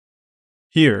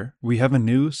Here, we have a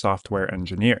new software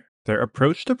engineer. Their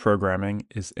approach to programming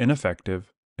is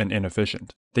ineffective and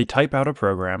inefficient. They type out a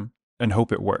program and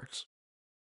hope it works.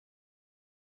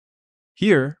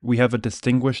 Here, we have a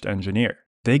distinguished engineer.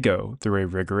 They go through a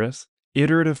rigorous,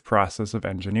 iterative process of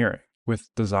engineering with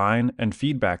design and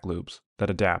feedback loops that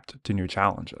adapt to new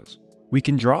challenges. We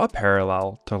can draw a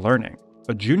parallel to learning.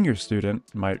 A junior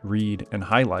student might read and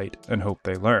highlight and hope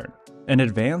they learn. An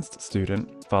advanced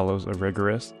student follows a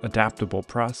rigorous, adaptable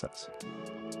process.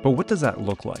 But what does that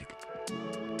look like?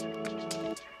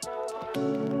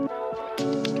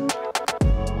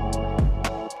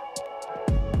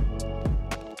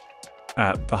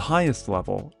 At the highest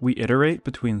level, we iterate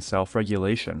between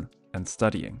self-regulation and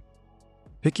studying.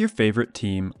 Pick your favorite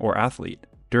team or athlete.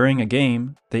 During a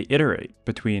game, they iterate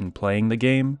between playing the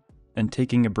game and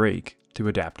taking a break to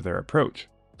adapt their approach.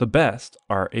 The best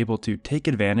are able to take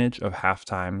advantage of half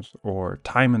times or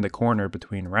time in the corner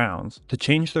between rounds to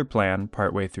change their plan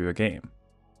partway through a game.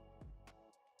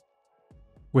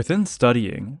 Within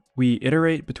studying, we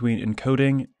iterate between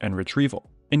encoding and retrieval.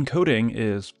 Encoding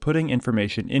is putting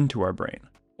information into our brain,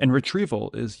 and retrieval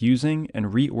is using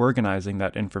and reorganizing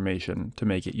that information to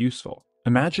make it useful.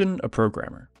 Imagine a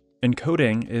programmer.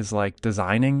 Encoding is like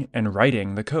designing and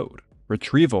writing the code.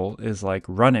 Retrieval is like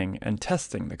running and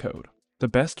testing the code. The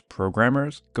best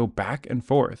programmers go back and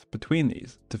forth between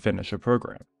these to finish a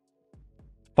program.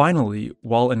 Finally,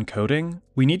 while encoding,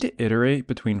 we need to iterate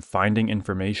between finding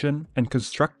information and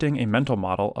constructing a mental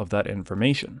model of that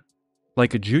information.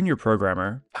 Like a junior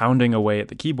programmer pounding away at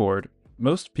the keyboard,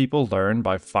 most people learn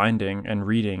by finding and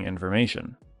reading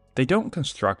information. They don't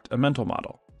construct a mental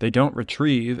model. They don't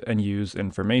retrieve and use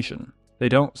information. They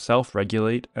don't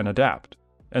self-regulate and adapt.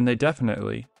 And they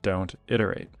definitely don't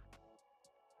iterate.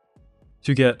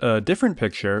 To get a different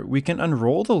picture, we can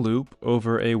unroll the loop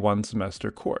over a one-semester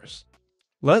course.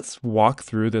 Let's walk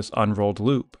through this unrolled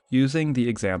loop using the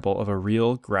example of a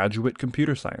real graduate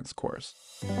computer science course.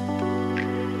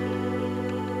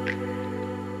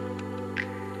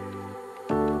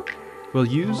 We'll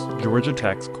use Georgia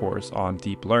Tech's course on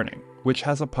deep learning, which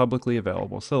has a publicly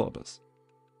available syllabus.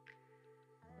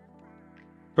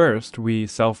 First, we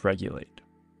self-regulate.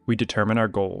 We determine our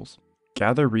goals,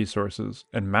 gather resources,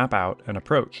 and map out an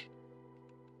approach.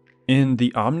 In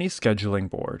the Ahmni scheduling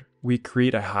board, we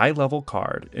create a high-level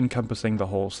card encompassing the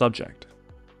whole subject.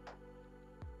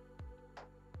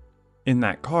 In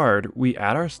that card, we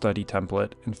add our study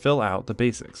template and fill out the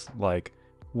basics, like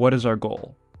what is our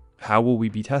goal, how will we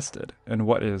be tested, and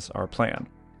what is our plan.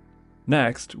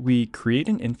 Next, we create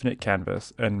an infinite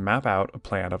canvas and map out a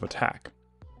plan of attack.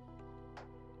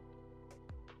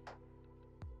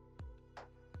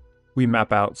 We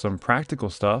map out some practical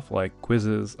stuff like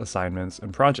quizzes, assignments,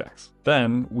 and projects.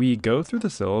 Then, we go through the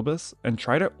syllabus and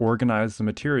try to organize the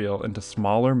material into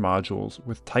smaller modules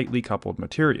with tightly coupled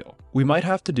material. We might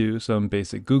have to do some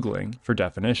basic Googling for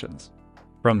definitions.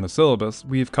 From the syllabus,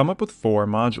 we've come up with 4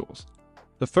 modules.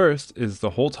 The first is the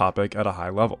whole topic at a high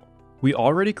level. We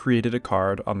already created a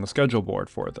card on the schedule board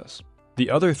for this. The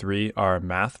other 3 are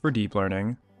math for deep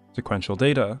learning, sequential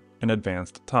data, and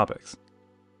advanced topics.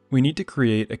 We need to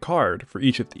create a card for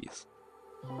each of these.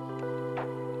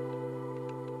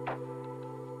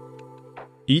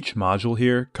 Each module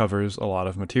here covers a lot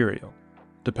of material.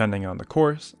 Depending on the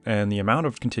course and the amount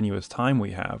of continuous time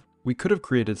we have, we could have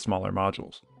created smaller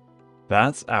modules.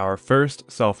 That's our first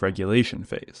self-regulation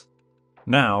phase.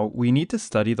 Now, we need to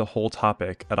study the whole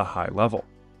topic at a high level.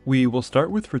 We will start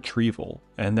with retrieval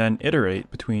and then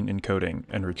iterate between encoding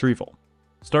and retrieval.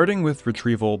 Starting with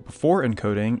retrieval before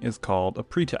encoding is called a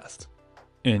pretest.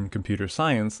 In computer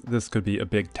science, this could be a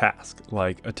big task,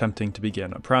 like attempting to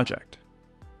begin a project.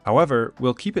 However,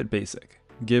 we'll keep it basic,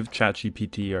 give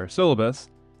ChatGPT our syllabus,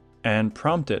 and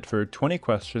prompt it for 20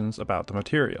 questions about the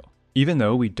material. Even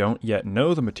though we don't yet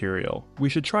know the material, we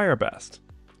should try our best.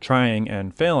 Trying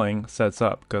and failing sets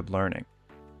up good learning.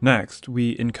 Next,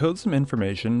 we encode some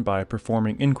information by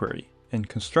performing inquiry and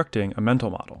constructing a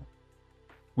mental model.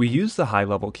 We use the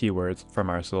high-level keywords from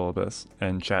our syllabus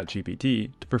and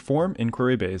ChatGPT to perform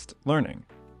inquiry-based learning.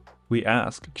 We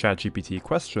ask ChatGPT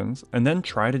questions and then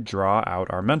try to draw out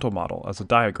our mental model as a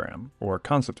diagram or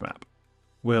concept map.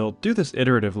 We'll do this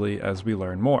iteratively as we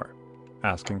learn more,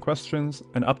 asking questions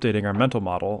and updating our mental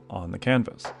model on the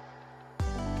canvas.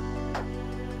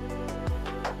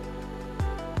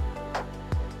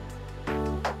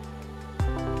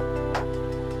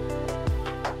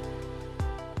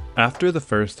 After the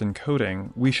first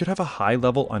encoding, we should have a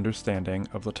high-level understanding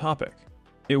of the topic.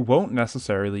 It won't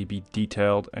necessarily be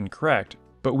detailed and correct,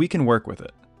 but we can work with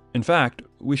it. In fact,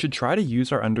 we should try to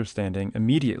use our understanding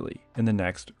immediately in the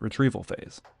next retrieval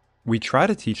phase. We try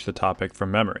to teach the topic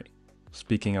from memory,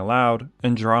 speaking aloud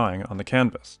and drawing on the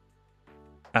canvas.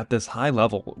 At this high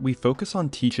level, we focus on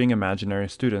teaching imaginary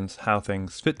students how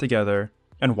things fit together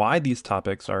and why these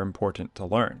topics are important to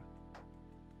learn.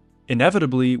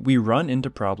 Inevitably, we run into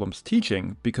problems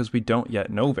teaching because we don't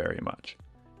yet know very much.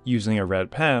 Using a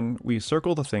red pen, we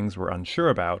circle the things we're unsure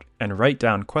about and write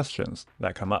down questions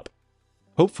that come up.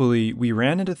 Hopefully, we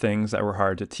ran into things that were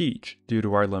hard to teach due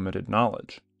to our limited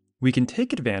knowledge. We can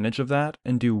take advantage of that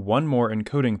and do one more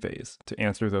encoding phase to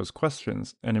answer those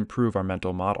questions and improve our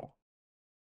mental model.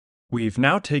 We've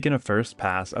now taken a first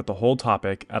pass at the whole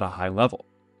topic at a high level.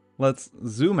 Let's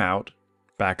zoom out,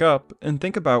 back up, and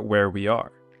think about where we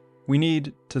are. We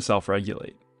need to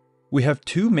self-regulate. We have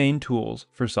two main tools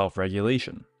for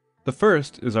self-regulation. The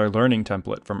first is our learning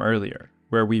template from earlier,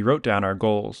 where we wrote down our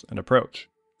goals and approach.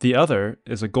 The other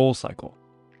is a goal cycle.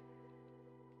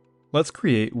 Let's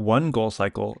create one goal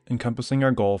cycle encompassing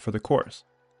our goal for the course,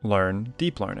 Learn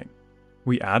Deep Learning.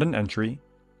 We add an entry,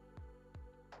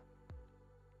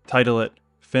 title it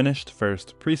Finished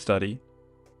First Pre-Study,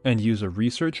 and use a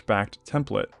research-backed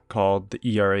template called the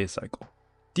ERA cycle.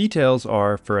 Details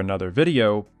are for another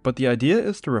video, but the idea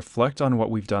is to reflect on what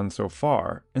we've done so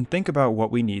far and think about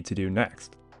what we need to do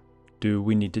next. Do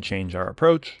we need to change our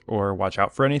approach or watch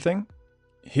out for anything?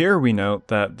 Here we note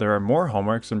that there are more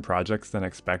homeworks and projects than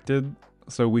expected,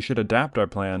 so we should adapt our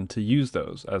plan to use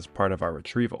those as part of our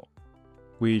retrieval.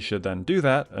 We should then do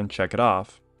that and check it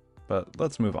off, but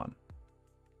let's move on.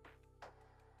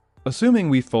 Assuming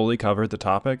we fully covered the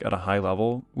topic at a high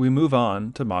level, we move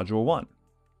on to Module 1.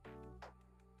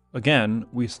 Again,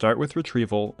 we start with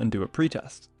retrieval and do a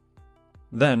pretest.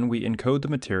 Then we encode the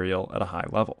material at a high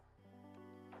level.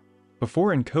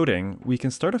 Before encoding, we can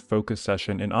start a focus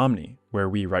session in Ahmni, where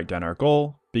we write down our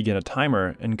goal, begin a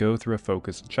timer, and go through a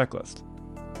focus checklist.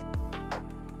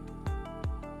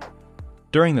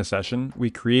 During the session, we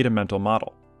create a mental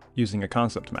model, using a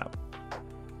concept map.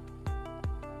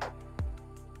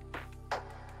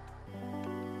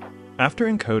 After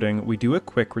encoding, we do a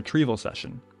quick retrieval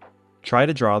session. Try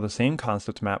to draw the same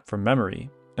concept map from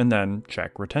memory, and then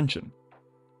check retention.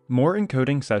 More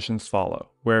encoding sessions follow,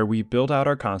 where we build out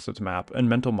our concept map and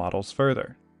mental models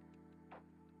further.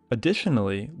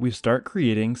 Additionally, we start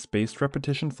creating spaced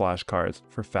repetition flashcards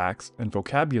for facts and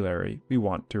vocabulary we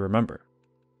want to remember.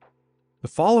 The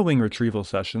following retrieval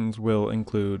sessions will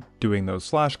include doing those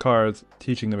flashcards,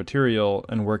 teaching the material,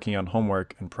 and working on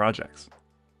homework and projects.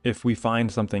 If we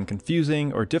find something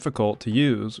confusing or difficult to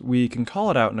use, we can call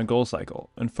it out in a goal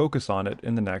cycle and focus on it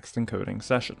in the next encoding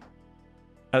session.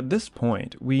 At this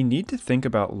point, we need to think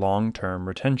about long-term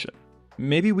retention.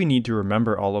 Maybe we need to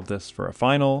remember all of this for a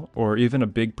final, or even a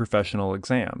big professional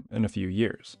exam in a few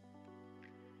years.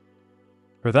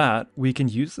 For that, we can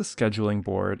use the scheduling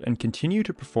board and continue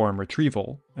to perform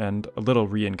retrieval and a little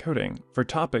re-encoding for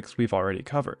topics we've already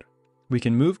covered. We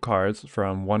can move cards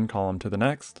from one column to the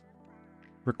next,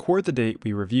 record the date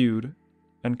we reviewed,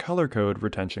 and color code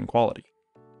retention quality.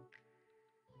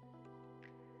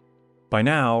 By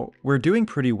now, we're doing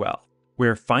pretty well.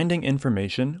 We're finding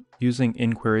information using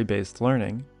inquiry-based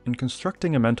learning and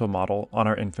constructing a mental model on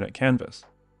our infinite canvas.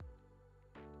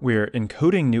 We're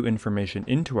encoding new information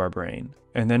into our brain,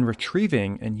 and then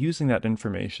retrieving and using that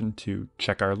information to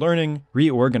check our learning,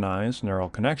 reorganize neural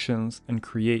connections, and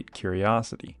create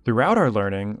curiosity. Throughout our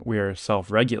learning, we're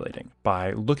self-regulating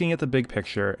by looking at the big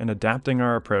picture and adapting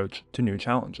our approach to new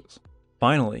challenges.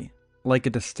 Finally, like a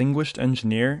distinguished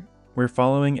engineer, we're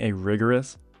following a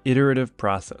rigorous, iterative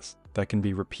process that can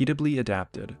be repeatedly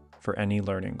adapted for any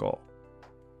learning goal.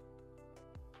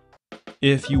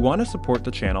 If you want to support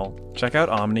the channel, check out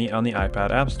Ahmni on the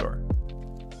iPad App Store,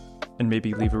 and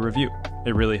maybe leave a review.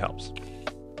 It really helps.